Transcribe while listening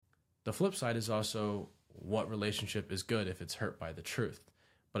The flip side is also what relationship is good if it's hurt by the truth.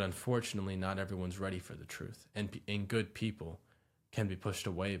 But unfortunately, not everyone's ready for the truth. And good people can be pushed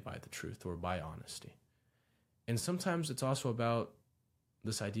away by the truth or by honesty. And sometimes it's also about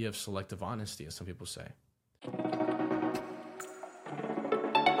this idea of selective honesty, as some people say.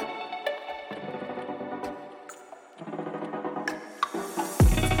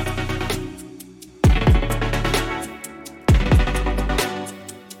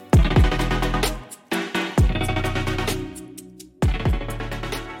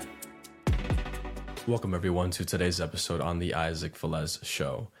 Welcome, everyone, to today's episode on the Isaac Velez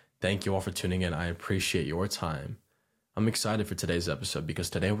Show. Thank you all for tuning in. I appreciate your time. I'm excited for today's episode because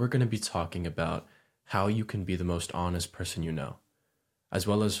today we're going to be talking about how you can be the most honest person you know, as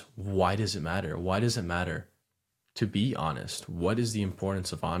well as why does it matter? Why does it matter to be honest? What is the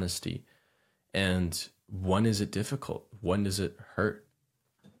importance of honesty? And when is it difficult? When does it hurt?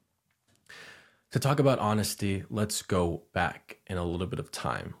 To talk about honesty, let's go back in a little bit of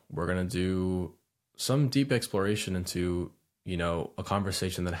time. We're going to do some deep exploration into, a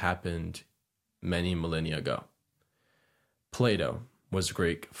conversation that happened many millennia ago. Plato was a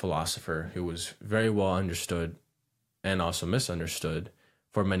Greek philosopher who was very well understood and also misunderstood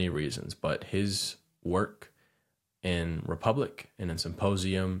for many reasons. But his work in Republic and in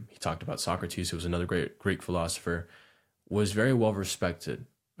Symposium, he talked about Socrates, who was another great Greek philosopher, was very well respected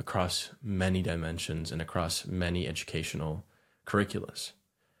across many dimensions and across many educational curriculums.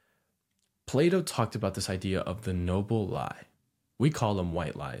 Plato talked about this idea of the noble lie. We call them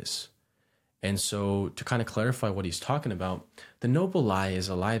white lies. And so to kind of clarify what he's talking about, the noble lie is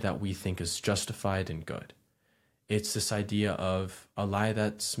a lie that we think is justified and good. It's this idea of a lie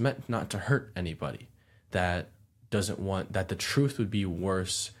that's meant not to hurt anybody, that doesn't want, that the truth would be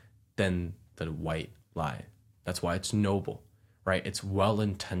worse than the white lie. That's why it's noble, right? It's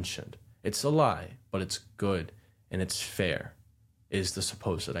well-intentioned. It's a lie, but it's good and it's fair, is the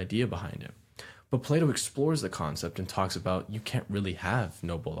supposed idea behind it. But Plato explores the concept and talks about you can't really have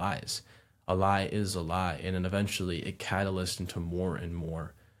noble lies. A lie is a lie, and then eventually it catalysts into more and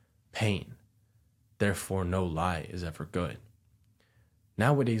more pain. Therefore, no lie is ever good.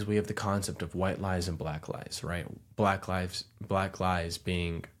 Nowadays, we have the concept of white lies and black lies, right? Black lies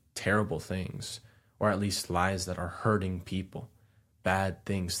being terrible things, or at least lies that are hurting people, bad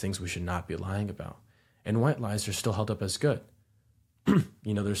things we should not be lying about. And white lies are still held up as good.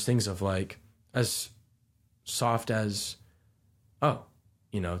 There's things of like, as soft as,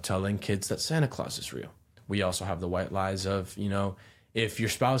 telling kids that Santa Claus is real. We also have the white lies of, if your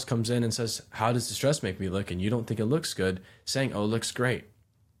spouse comes in and says, how does this dress make me look? And you don't think it looks good, saying, oh, it looks great.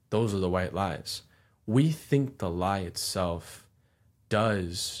 Those are the white lies. We think the lie itself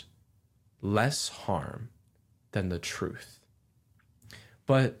does less harm than the truth.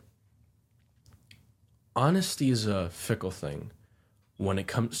 But honesty is a fickle thing when it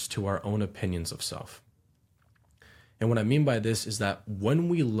comes to our own opinions of self. And what I mean by this is that when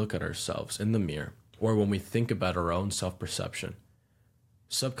we look at ourselves in the mirror, or when we think about our own self-perception,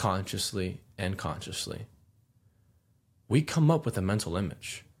 subconsciously and consciously, we come up with a mental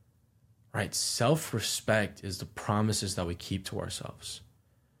image, right? Self-respect is the promises that we keep to ourselves.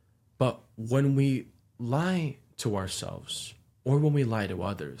 But when we lie to ourselves, or when we lie to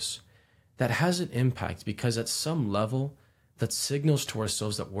others, that has an impact because at some level, that signals to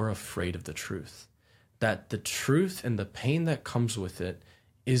ourselves that we're afraid of the truth, that the truth and the pain that comes with it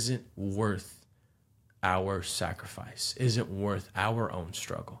isn't worth our sacrifice, isn't worth our own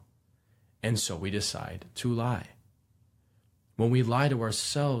struggle. And so we decide to lie. When we lie to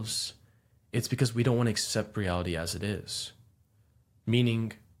ourselves, it's because we don't want to accept reality as it is.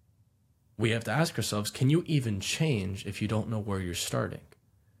 Meaning, we have to ask ourselves, can you even change if you don't know where you're starting?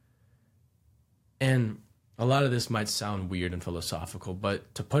 And a lot of this might sound weird and philosophical,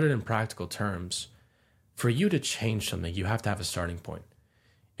 but to put it in practical terms, for you to change something, you have to have a starting point.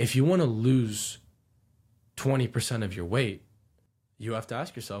 If you want to lose 20% of your weight, you have to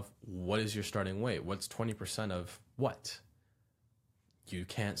ask yourself, what is your starting weight? What's 20% of what? You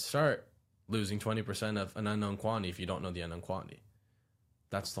can't start losing 20% of an unknown quantity if you don't know the unknown quantity.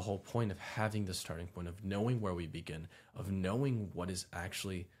 That's the whole point of having the starting point, of knowing where we begin, of knowing what is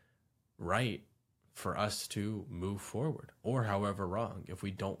actually right for us to move forward, or however wrong if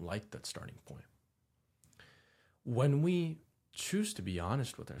we don't like that starting point. When we choose to be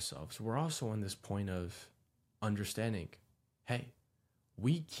honest with ourselves, we're also on this point of understanding, hey,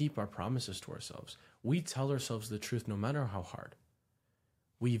 we keep our promises to ourselves. We tell ourselves the truth no matter how hard.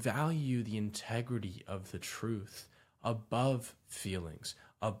 We value the integrity of the truth above feelings,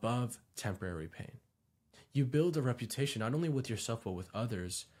 above temporary pain. You build a reputation, not only with yourself, but with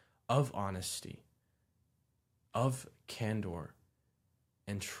others, of honesty, of candor,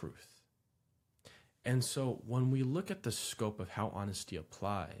 and truth. And so when we look at the scope of how honesty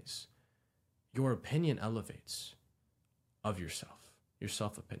applies, your opinion elevates of yourself, your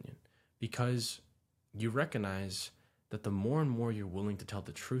self-opinion, because you recognize that the more and more you're willing to tell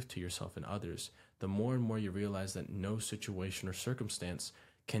the truth to yourself and others, the more and more you realize that no situation or circumstance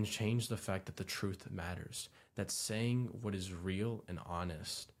can change the fact that the truth matters, that saying what is real and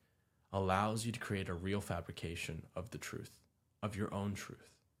honest allows you to create a real fabrication of the truth, of your own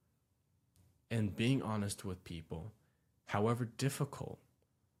truth. And being honest with people, however difficult,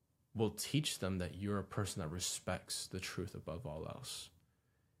 will teach them that you're a person that respects the truth above all else.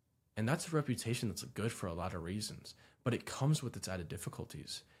 And that's a reputation that's good for a lot of reasons, but it comes with its added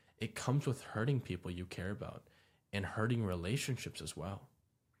difficulties. It comes with hurting people you care about and hurting relationships as well.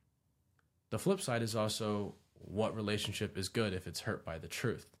 The flip side is also, what relationship is good if it's hurt by the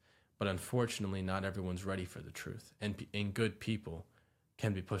truth? But unfortunately, not everyone's ready for the truth, and good people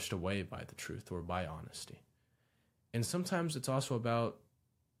can be pushed away by the truth or by honesty. And sometimes it's also about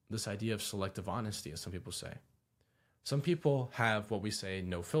this idea of selective honesty, as some people say. Some people have what we say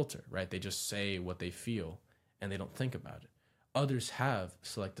no filter, right? They just say what they feel and they don't think about it. Others have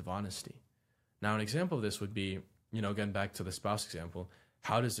selective honesty. Now, an example of this would be, again, back to the spouse example,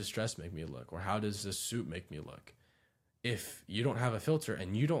 how does this dress make me look? Or how does this suit make me look? If you don't have a filter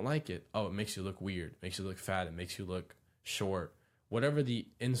and you don't like it, it makes you look weird, makes you look fat, it makes you look short. Whatever the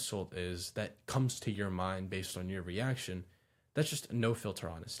insult is that comes to your mind based on your reaction, that's just no filter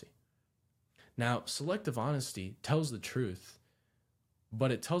honesty. Now, selective honesty tells the truth, but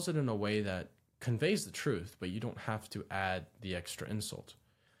it tells it in a way that conveys the truth, but you don't have to add the extra insult.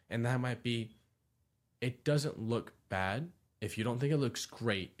 And that might be, it doesn't look bad. If you don't think it looks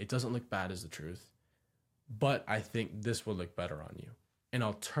great, it doesn't look bad as the truth. But I think this will look better on you. An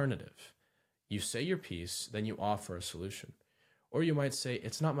alternative. You say your piece, then you offer a solution. Or you might say,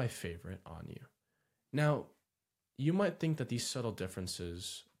 it's not my favorite on you. Now, you might think that these subtle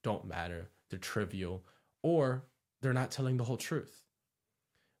differences don't matter, they're trivial, or they're not telling the whole truth.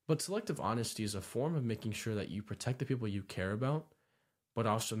 But selective honesty is a form of making sure that you protect the people you care about, but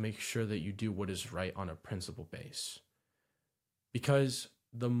also make sure that you do what is right on a principle base. Because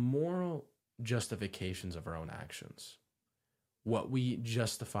the moral justifications of our own actions, what we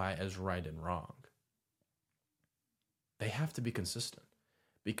justify as right and wrong, they have to be consistent,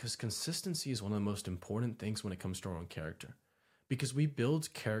 because consistency is one of the most important things when it comes to our own character, because we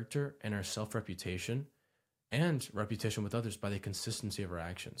build character and our self-reputation and reputation with others by the consistency of our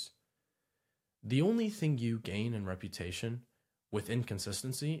actions. The only thing you gain in reputation with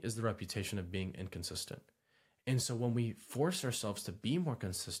inconsistency is the reputation of being inconsistent. And so when we force ourselves to be more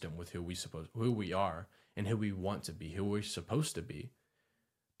consistent with who we are and who we want to be, who we're supposed to be,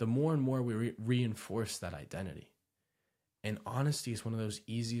 the more and more we reinforce that identity. And honesty is one of those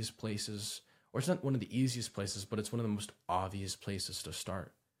easiest places, or it's not one of the easiest places, but it's one of the most obvious places to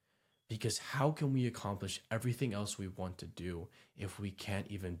start. Because how can we accomplish everything else we want to do if we can't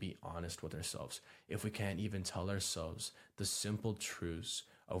even be honest with ourselves, if we can't even tell ourselves the simple truths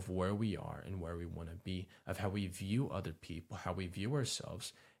of where we are and where we want to be, of how we view other people, how we view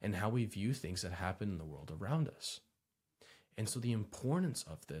ourselves, and how we view things that happen in the world around us? And so the importance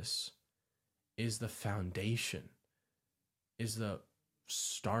of this is the foundation, is the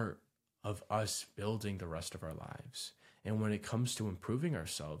start of us building the rest of our lives. And when it comes to improving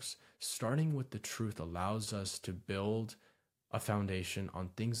ourselves, starting with the truth allows us to build a foundation on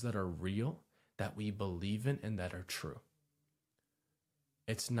things that are real, that we believe in, and that are true.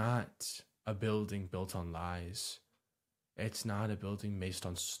 It's not a building built on lies. It's not a building based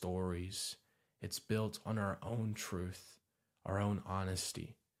on stories. It's built on our own truth, our own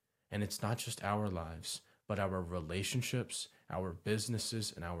honesty. And it's not just our lives, but our relationships, our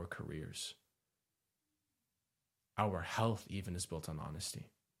businesses, and our careers. Our health even is built on honesty.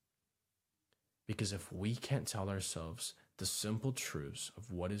 Because if we can't tell ourselves the simple truths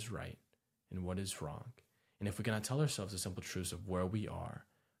of what is right and what is wrong, and if we cannot tell ourselves the simple truths of where we are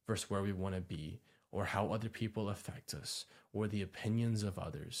versus where we want to be, or how other people affect us, or the opinions of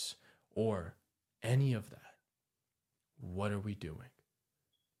others, or any of that, what are we doing?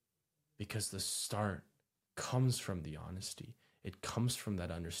 Because the start comes from the honesty. It comes from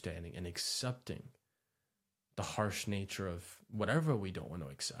that understanding and accepting the harsh nature of whatever we don't want to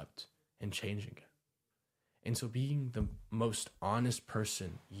accept and changing it. And so being the most honest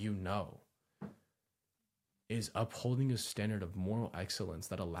person you know is upholding a standard of moral excellence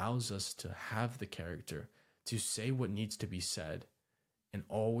that allows us to have the character to say what needs to be said and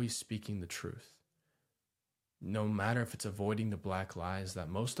always speaking the truth. no matter if it's avoiding the black lies that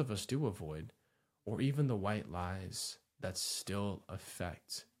most of us do avoid, or even the white lies that still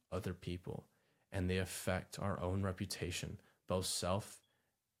affect other people, and they affect our own reputation, both self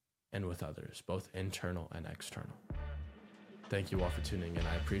and with others, both internal and external. Thank you all for tuning in.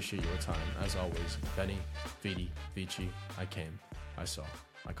 I appreciate your time. As always, Veni, Vidi, Vici, I came, I saw,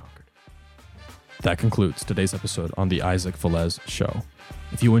 I conquered. That concludes today's episode on the Isaac Velez Show.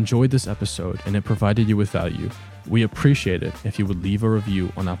 If you enjoyed this episode and it provided you with value, we appreciate it if you would leave a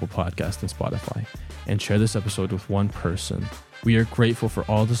review on Apple Podcasts and Spotify and share this episode with one person. We are grateful for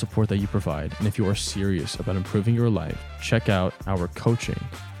all the support that you provide, and if you are serious about improving your life, check out our coaching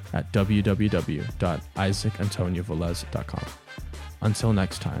at www.isaacantoniavelez.com. Until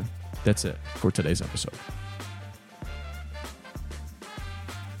next time, that's it for today's episode.